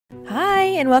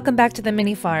and welcome back to the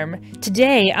mini farm.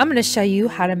 Today I'm going to show you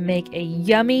how to make a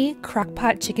yummy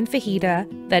crockpot chicken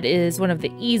fajita that is one of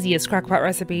the easiest crockpot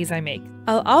recipes I make.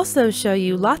 I'll also show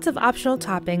you lots of optional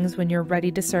toppings when you're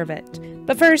ready to serve it.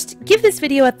 But first, give this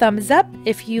video a thumbs up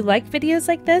if you like videos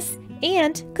like this,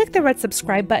 and click the red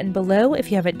subscribe button below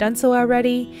if you haven't done so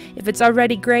already. If it's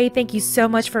already gray, thank you so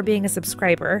much for being a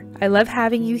subscriber. I love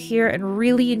having you here and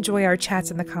really enjoy our chats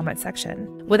in the comment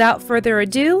section. Without further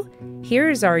ado,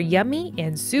 here's our yummy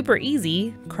and super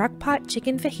easy crockpot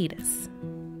chicken fajitas.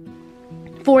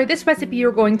 For this recipe,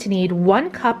 you're going to need 1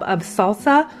 cup of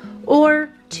salsa or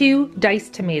 2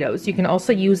 diced tomatoes. You can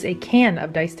also use a can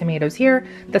of diced tomatoes here.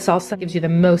 The salsa gives you the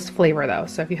most flavor though,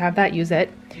 so if you have that, use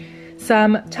it.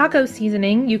 Some taco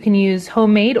seasoning. You can use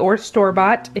homemade or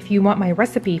store-bought. If you want my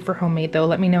recipe for homemade though,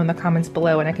 let me know in the comments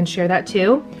below and I can share that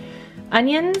too.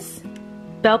 Onions,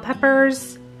 bell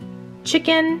peppers,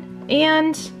 chicken,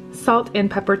 and salt and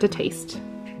pepper to taste.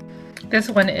 This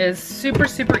one is super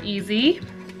easy.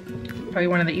 Probably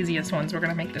one of the easiest ones we're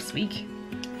gonna make this week.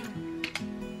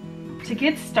 To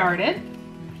get started,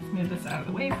 let's move this out of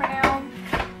the way for now.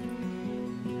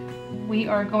 We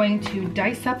are going to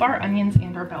dice up our onions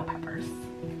and our bell peppers.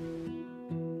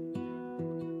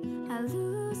 I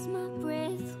lose my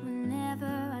breath whenever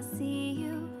I see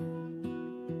you.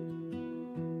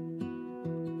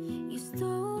 You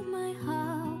stole my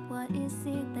heart, what is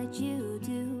it that you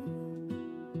do?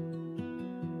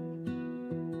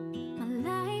 My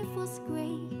life was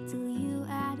great till you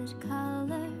added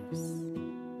colors.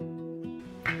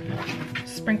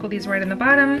 Sprinkle these right in the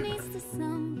bottom.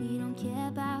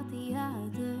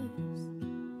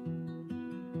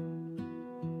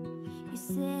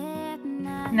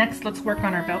 Next, let's work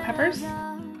on our bell peppers.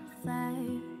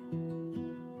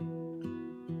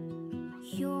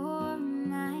 You're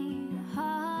my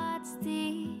heart's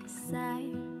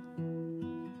desire.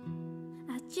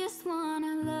 I just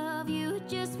wanna love you,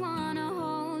 just wanna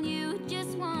hold you,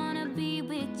 just wanna be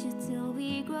with you till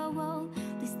we grow old.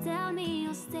 Please tell me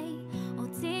you'll stay or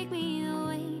take me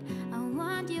away. I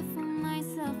want you for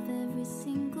myself every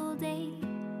single day.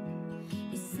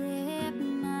 You set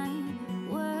my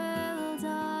world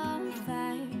on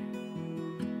fire.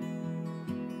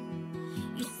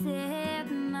 You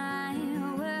set my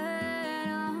world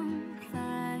on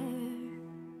fire.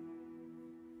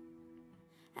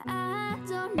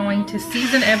 I'm going to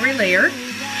season every layer.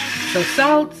 So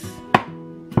salt,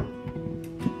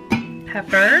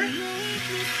 pepper,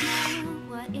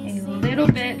 a little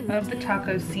bit of the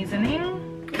taco seasoning,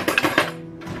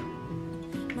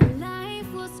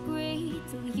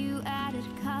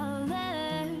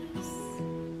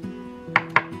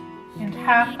 and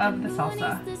half of the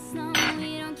salsa.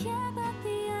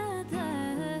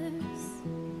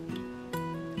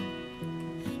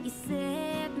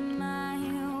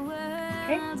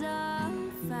 Okay.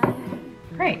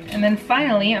 Great. And then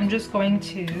finally, I'm just going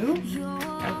to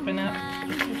open up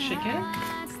the chicken.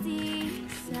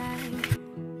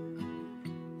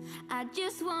 I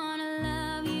just wanna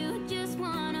love you, just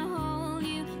wanna hold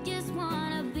you, just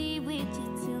wanna be with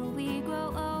you till we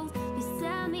grow old. Please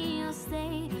tell me you'll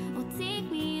stay or take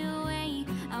me away.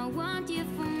 I want you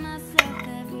for myself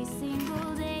every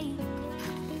single day.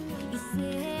 You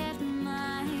set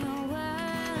my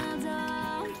world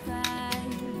on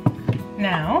fire.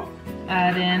 Now,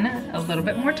 add in a little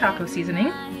bit more taco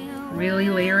seasoning. Really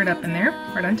layer it up in there,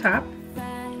 right on top.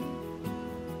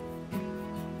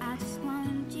 I just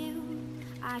want you,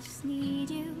 I just need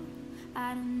you.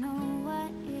 I don't know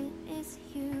what it is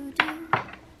you do.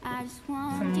 I just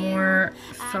want Some more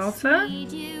salsa.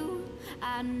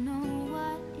 I don't know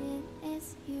what it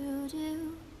is you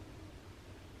do.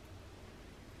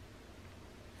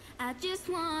 I just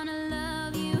wanna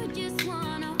love you, just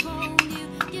wanna hold you,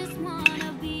 just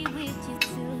wanna be with you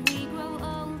till we grow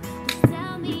old. Please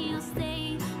tell me you'll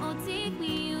stay or take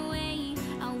me away.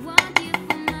 I want you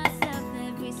for myself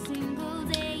every single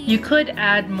day. You could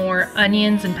add more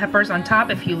onions and peppers on top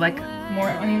if you like more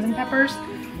onions and peppers.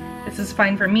 This is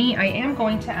fine for me. I am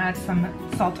going to add some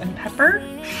salt and pepper.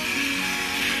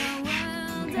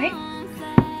 Okay,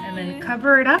 and then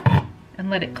cover it up and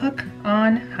let it cook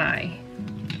on high.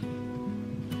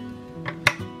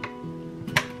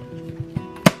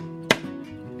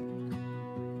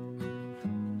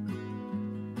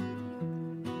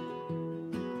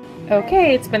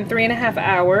 Okay, it's been 3.5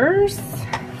 hours.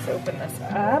 Let's open this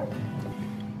up.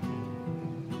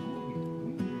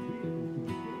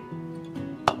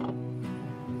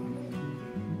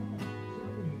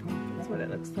 That's what it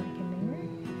looks like in there.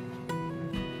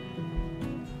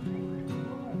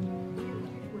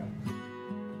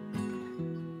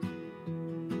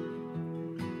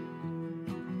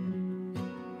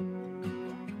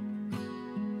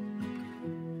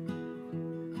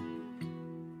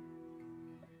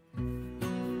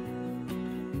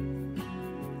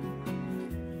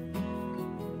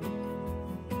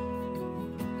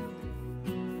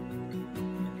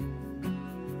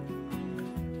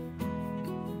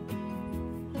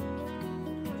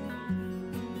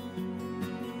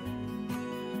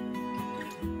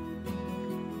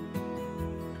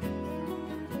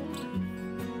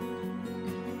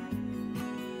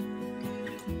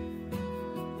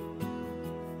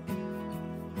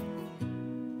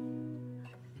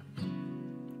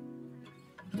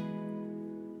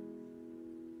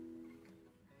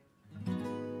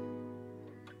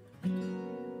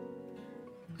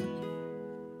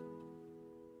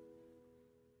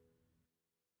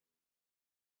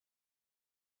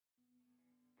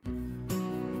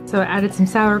 So I added some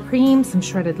sour cream, some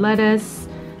shredded lettuce,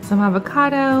 some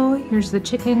avocado. Here's the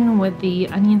chicken with the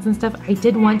onions and stuff. I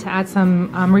did want to add some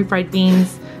refried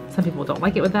beans. Some people don't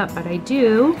like it with that, but I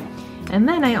do. And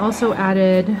then I also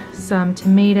added some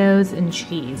tomatoes and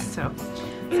cheese. So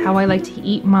that's how I like to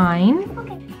eat mine.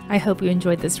 I hope you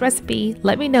enjoyed this recipe.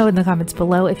 Let me know in the comments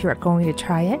below if you're going to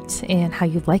try it and how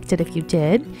you liked it if you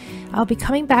did. I'll be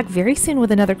coming back very soon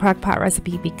with another Crock-pot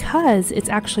recipe because it's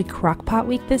actually Crock-pot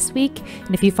week this week.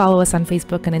 And if you follow us on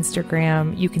Facebook and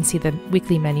Instagram, you can see the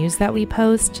weekly menus that we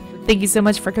post. Thank you so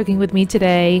much for cooking with me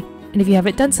today. And if you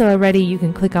haven't done so already, you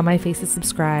can click on my face to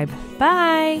subscribe.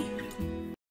 Bye!